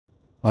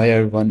Hi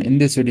everyone, in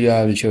this video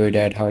I will show you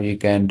that how you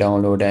can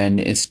download and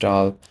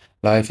install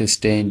Life is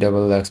Strange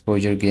Double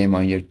Exposure game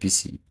on your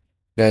PC.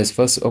 Guys,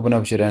 first open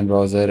up your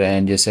Android browser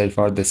and just search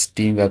for the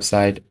Steam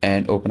website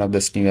and open up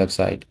the Steam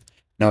website.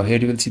 Now here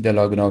you will see the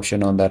login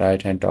option on the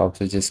right hand top,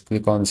 so just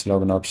click on this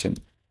login option.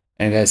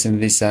 And guys,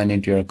 simply sign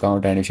into your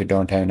account, and if you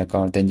don't have an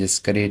account then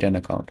just create an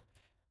account.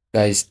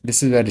 Guys,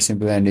 this is very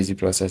simple and easy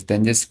process.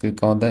 Then just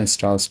click on the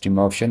install Steam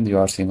option you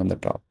are seeing on the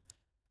top.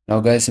 Now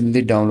guys,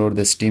 simply download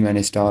the Steam and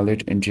install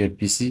it into your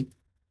PC,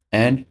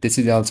 and this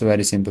is also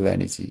very simple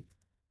and easy.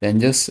 Then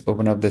just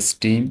open up the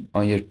Steam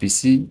on your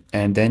PC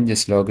and then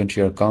just log into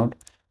your account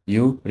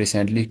you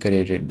recently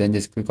created. Then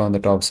just click on the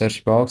top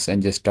search box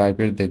and just type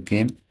in the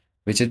game,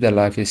 which is the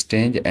Life is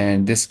Strange,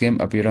 and this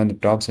game appear on the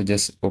top, so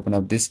just open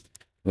up this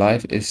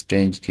Life is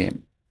Strange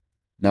game.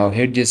 Now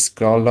here just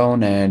scroll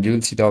down and you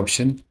will see the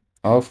option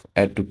of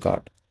add to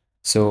cart.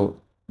 So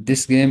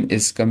this game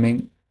is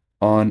coming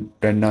on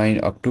 29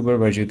 October,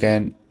 where you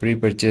can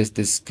pre-purchase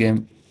this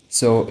game.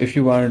 So if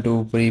you want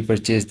to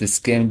pre-purchase this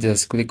game,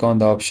 just click on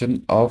the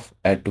option of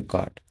add to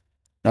cart.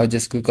 Now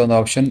just click on the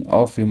option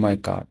of view my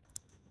cart.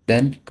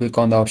 Then click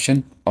on the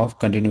option of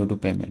continue to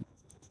payment.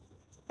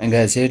 And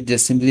guys, here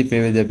just simply pay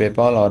with the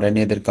PayPal or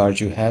any other card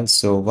you have.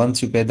 So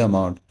once you pay the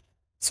amount,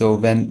 so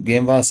when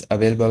game was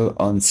available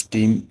on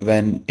Steam,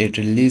 when it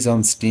released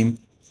on Steam,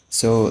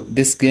 so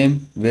this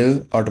game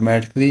will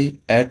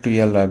automatically add to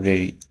your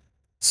library.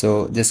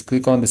 So just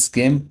click on this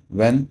game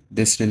when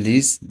this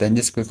release, then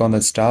just click on the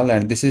install,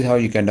 and this is how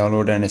you can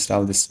download and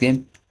install this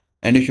game.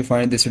 And if you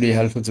find this video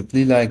helpful, so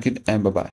please like it, and bye bye.